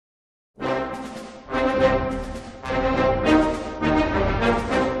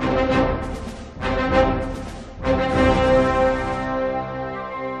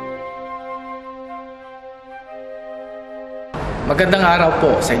Magandang araw po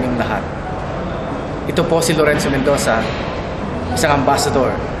sa inyong lahat. Ito po si Lorenzo Mendoza, isang ambassador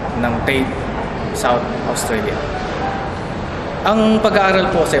ng TAFE South Australia. Ang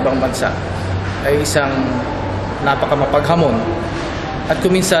pag-aaral po sa ibang bansa ay isang napakamapaghamon at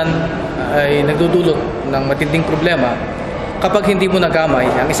kuminsan ay nagdudulot ng matinding problema kapag hindi mo nagamay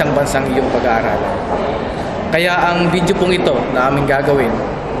ang isang bansang iyong pag-aaralan. Kaya ang video pong ito na aming gagawin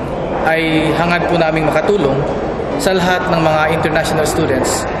ay hangad po naming makatulong sa lahat ng mga international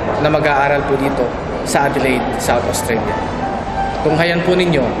students na mag-aaral po dito sa Adelaide, South Australia. Tunghayan po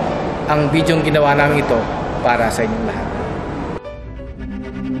ninyo ang bidyong ginawa namin ito para sa inyong lahat.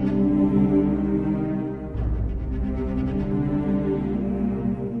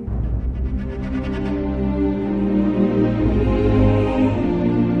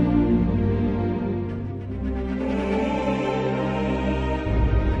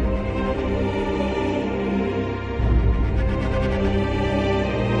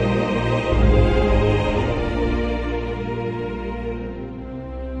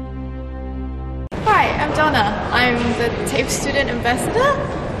 I'm Donna. I'm the TAFE student ambassador.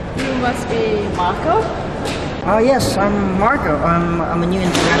 You must be Marco. Yes, I'm Marco. I'm a new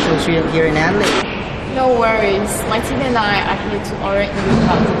international student here in Adelaide. No worries. My team and I are here to orient you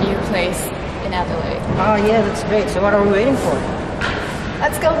about the new place in Adelaide. Oh yeah, that's great. So what are we waiting for?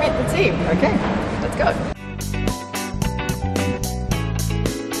 Let's go meet the team. Okay. Let's go.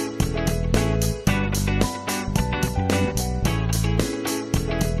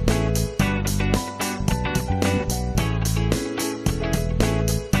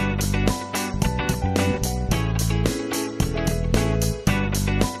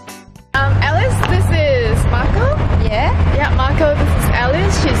 Alice, this is Marco. Yeah? Yeah, Marco, this is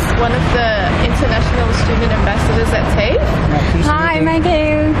Alice. She's one of the international student ambassadors at TAFE. Hi,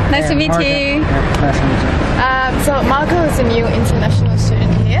 Megan. Nice to meet you. Nice to meet you. So Marco is a new international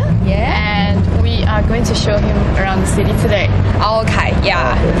student here. Yeah? And we are going to show him around the city today. Okay,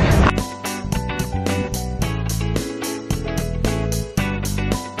 yeah.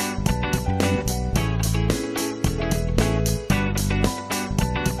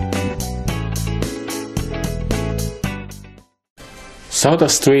 South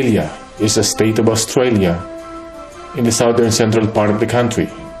Australia is a state of Australia in the southern central part of the country.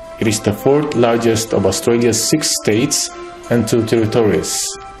 It is the fourth largest of Australia's 6 states and 2 territories.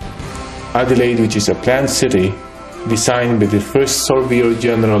 Adelaide, which is a planned city designed by the first Surveyor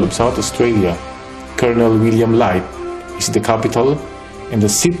General of South Australia, Colonel William Light, is the capital and the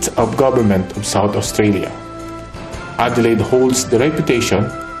seat of government of South Australia. Adelaide holds the reputation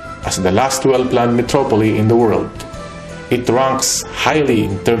as the last well-planned metropole in the world. It ranks highly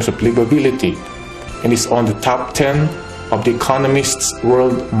in terms of livability and is on the top 10 of the Economist's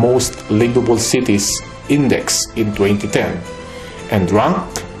World Most Livable Cities Index in 2010 and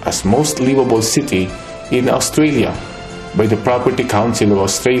ranked as most livable city in Australia by the Property Council of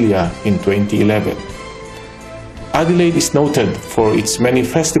Australia in 2011. Adelaide is noted for its many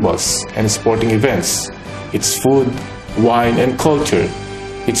festivals and sporting events, its food, wine and culture,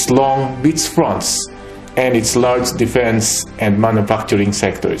 its long beach fronts, and its large defense and manufacturing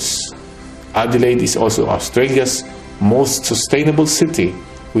sectors. Adelaide is also Australia's most sustainable city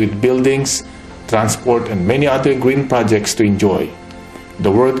with buildings, transport and many other green projects to enjoy.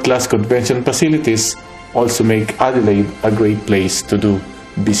 The world-class convention facilities also make Adelaide a great place to do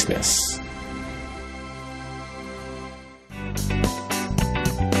business.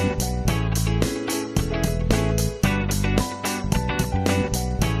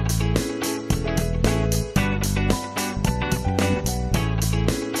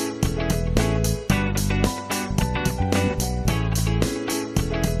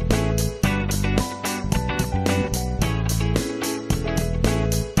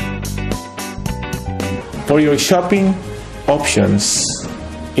 For your shopping options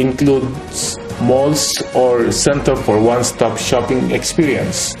includes malls or center for one-stop shopping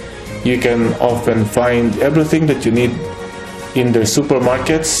experience. You can often find everything that you need in their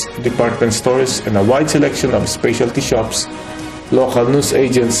supermarkets, department stores, and a wide selection of specialty shops, local news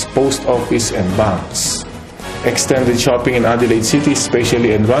agents, post office, and banks. Extended shopping in Adelaide City,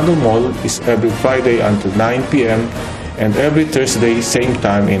 especially in Rundle Mall, is every Friday until 9 p.m. and every Thursday, same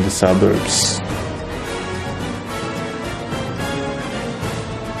time in the suburbs.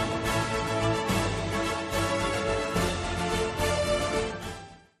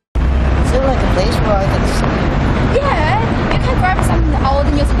 Is there like a place where I can see Yeah, you can grab some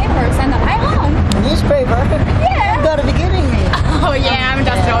old newspapers and I home. a newspaper? Yeah. You gotta be kidding me. Oh yeah, I'm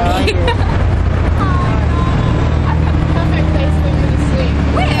just joking. I've got the perfect place for you to sleep.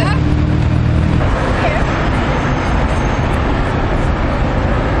 Where? Here.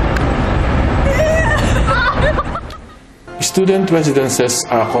 Student residences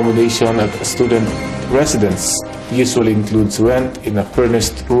are accommodation at a student residence, usually includes rent in a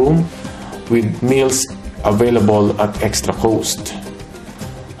furnished room with meals available at extra cost.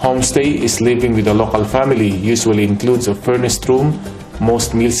 Homestay is living with a local family, usually includes a furnished room,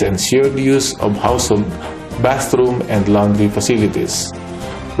 most meals and shared use of household, bathroom and laundry facilities.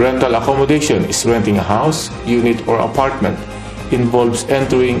 Rental accommodation is renting a house, unit or apartment, involves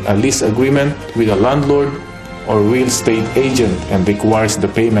entering a lease agreement with a landlord or real estate agent and requires the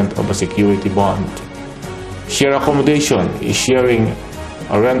payment of a security bond. Share accommodation is sharing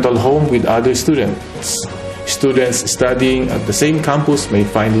a rental home with other students. Students studying at the same campus may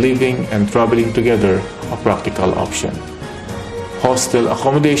find living and traveling together a practical option. Hostel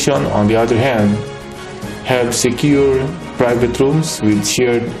accommodation, on the other hand, have secure private rooms with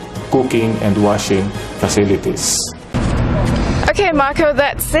shared cooking and washing facilities. Okay, Marco,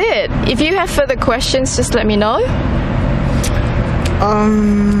 that's it. If you have further questions, just let me know.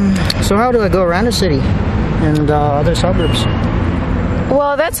 So how do I go around the city and other suburbs?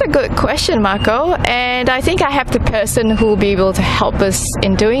 Well, that's a good question, Marco, and I think I have the person who will be able to help us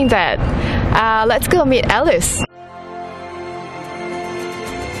in doing that. Let's go meet Alice.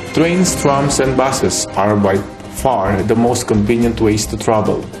 Trains, trams, and buses are by far the most convenient ways to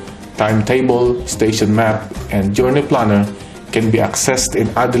travel. Timetable, station map, and journey planner can be accessed in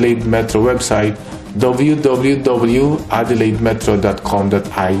Adelaide Metro website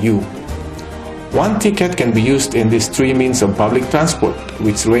www.adelaidemetro.com.au. One ticket can be used in these three means of public transport,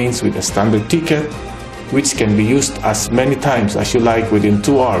 which range with a standard ticket, which can be used as many times as you like within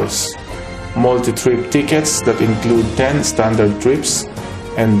 2 hours, multi-trip tickets that include 10 standard trips,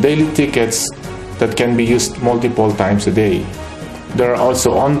 and daily tickets that can be used multiple times a day. There are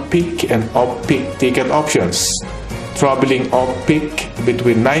also on-peak and off-peak ticket options. Traveling off-peak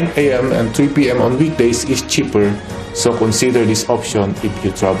between 9 a.m. and 3 p.m. on weekdays is cheaper, so consider this option if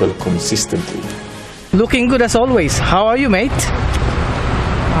you travel consistently. Looking good as always. How are you, mate?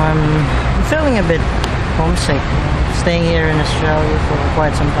 I'm feeling a bit homesick. Staying here in Australia for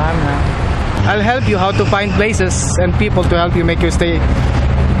quite some time now. I'll help you how to find places and people to help you make your stay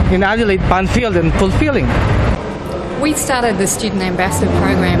in Adelaide fun-filled and fulfilling. We started the Student Ambassador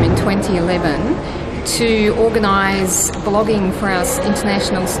program in 2011 to organise blogging for our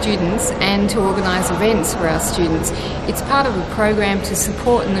international students and to organise events for our students. It's part of a program to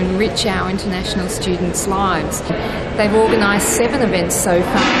support and enrich our international students' lives. They've organised 7 events so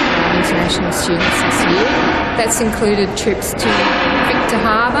far for our international students this year. That's included trips to Victor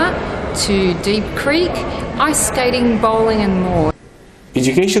Harbour, to Deep Creek, ice skating, bowling and more.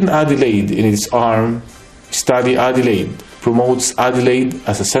 Education Adelaide, in its arm Study Adelaide, promotes Adelaide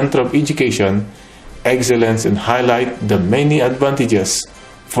as a centre of education, excellence, and highlight the many advantages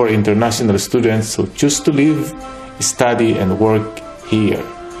for international students who choose to live, study, and work here.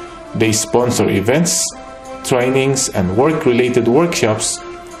 They sponsor events, trainings, and work-related workshops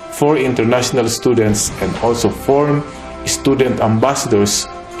for international students and also form student ambassadors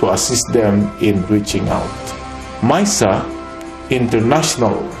to assist them in reaching out. MISA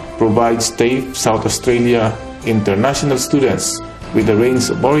International provides TAFE South Australia international students with a range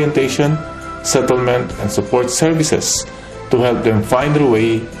of orientation, settlement, and support services to help them find their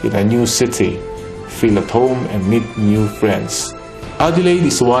way in a new city, feel at home, and meet new friends. Adelaide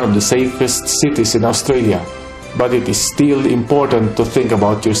is one of the safest cities in Australia, but it is still important to think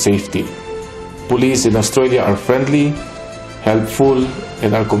about your safety. Police in Australia are friendly, helpful,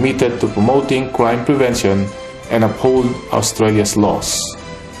 and are committed to promoting crime prevention and uphold Australia's laws.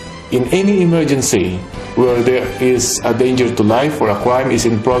 In any emergency where there is a danger to life or a crime is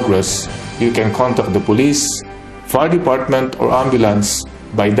in progress, you can contact the police, fire department, or ambulance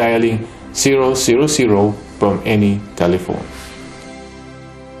by dialing 000 from any telephone.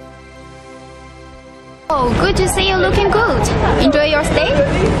 Oh, good to see you looking good. Enjoy your stay?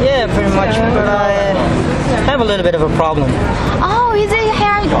 Yeah, pretty much, but I have a little bit of a problem. Oh, is there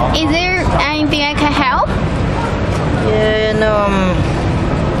anything I can help? Yeah, no,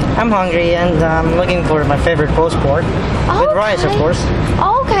 I'm hungry and I'm looking for my favorite postport. With rice, of course.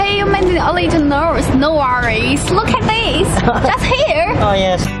 Okay, you made me a little nervous. No worries. Look at this. Just here. Oh,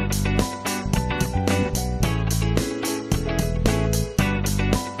 yes.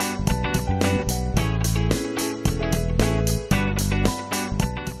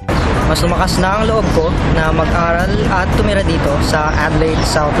 Mas lumakas na ang loob ko na mag-aral at tumira dito sa Adelaide,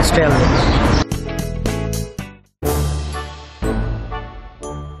 South Australia.